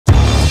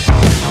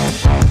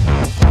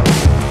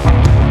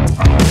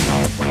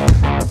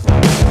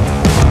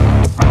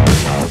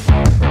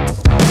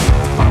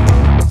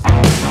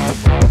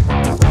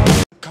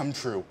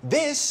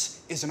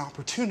This is an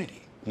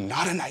opportunity,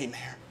 not a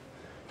nightmare.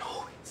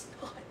 No, it's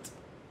not.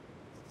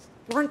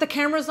 Weren't the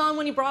cameras on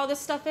when you brought all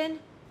this stuff in?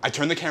 I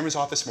turned the cameras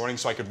off this morning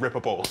so I could rip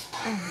a bowl.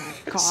 Oh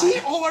my God. See,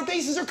 all our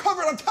bases are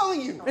covered, I'm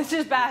telling you. This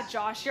is bad,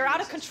 Josh. You're out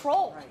of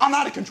control. I'm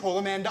out of control,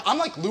 Amanda. I'm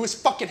like Lewis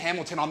fucking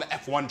Hamilton on the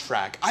F1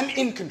 track. I'm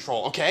in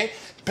control, okay?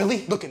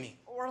 Billy, look at me.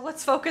 Or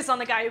let's focus on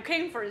the guy who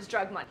came for his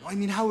drug money. I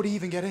mean, how would he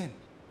even get in?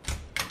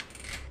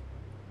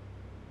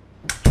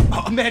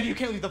 Oh, Amanda, you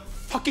can't leave the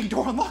fucking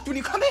door unlocked when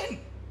you come in.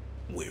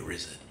 Where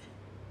is it?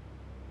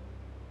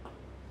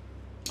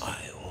 I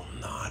will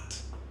not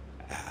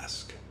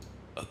ask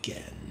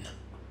again.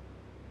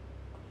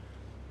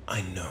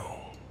 I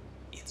know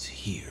it's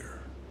here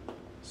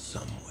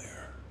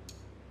somewhere.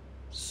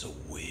 So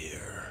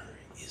where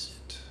is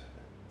it?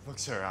 Look,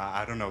 sir,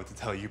 I don't know what to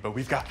tell you, but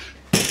we've got...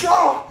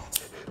 Oh!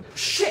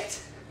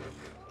 Shit!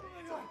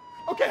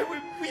 Okay,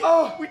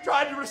 we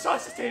tried to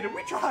resuscitate him.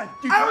 We tried.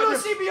 I don't know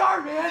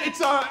CPR, man.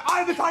 It's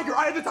eye of the tiger,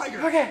 eye of the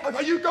tiger. Okay.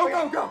 You go.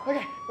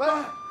 Okay.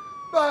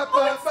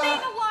 Oh, it's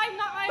staying alive,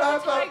 not eye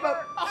of the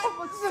tiger.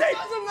 It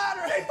doesn't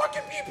matter. Hey,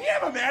 fucking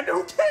BPM, Amanda.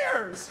 Who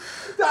cares?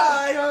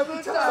 Die of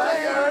the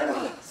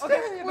tiger.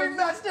 Okay, we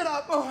messed it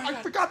up. Oh,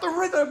 I forgot the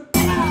rhythm.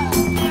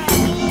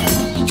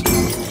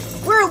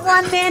 We're a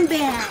one-man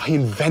band. I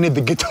invented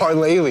the guitar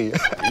lately.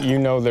 You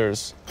know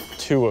there's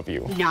two of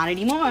you. Not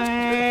anymore.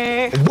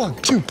 1,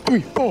 2,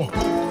 3, 4.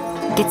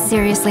 Get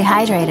seriously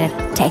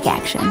hydrated. Take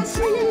action.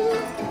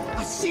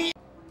 I see.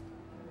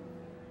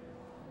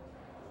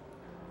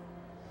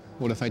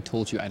 What if I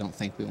told you I don't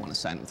think we want to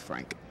sign with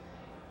Frank?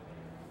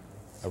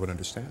 I would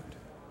understand.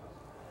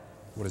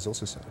 What is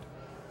Ilsa said?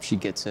 She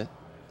gets it.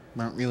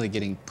 We aren't really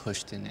getting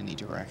pushed in any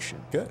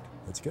direction. Good,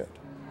 that's good.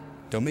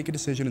 Don't make a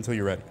decision until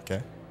you're ready,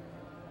 okay?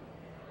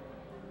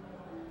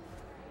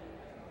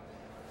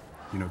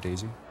 You know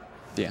Daisy?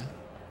 Yeah.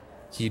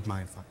 Heed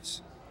my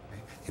advice. Okay?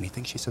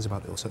 Anything she says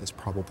about Ilsa is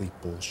probably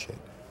bullshit.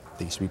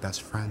 They used to be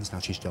best friends, now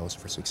she's jealous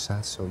of her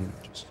success, so, you know,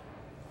 just...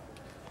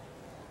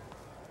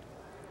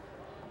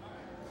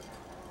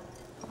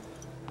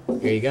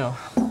 Here you go.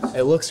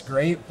 It looks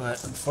great,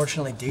 but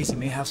unfortunately Daisy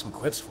may have some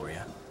quips for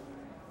you.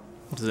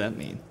 What does that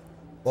mean?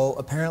 Well,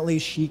 apparently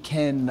she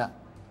can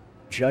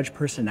judge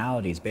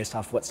personalities based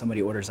off what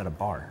somebody orders at a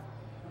bar.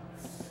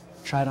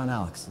 Try it on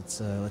Alex. Let's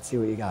see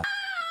what you got.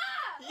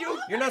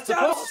 You're not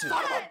supposed to.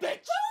 Son of a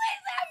bitch!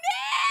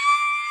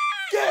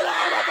 Get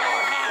out of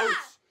our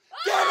house!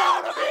 Get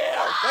out of here!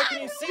 Why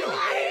can you see me?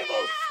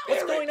 Evil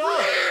What's going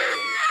on?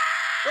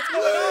 What's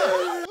going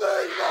on?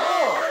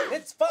 No,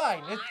 it's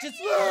fine. It's just.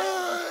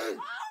 Oh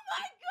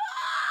my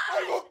God! I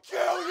will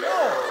kill you! No,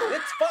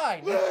 it's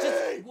fine. It's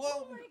just.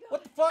 Whoa,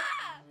 what the fuck?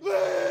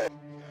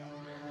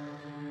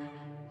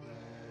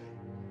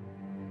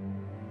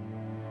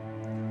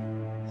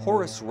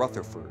 Horace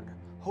Rutherford,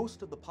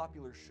 host of the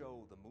popular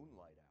show The Movie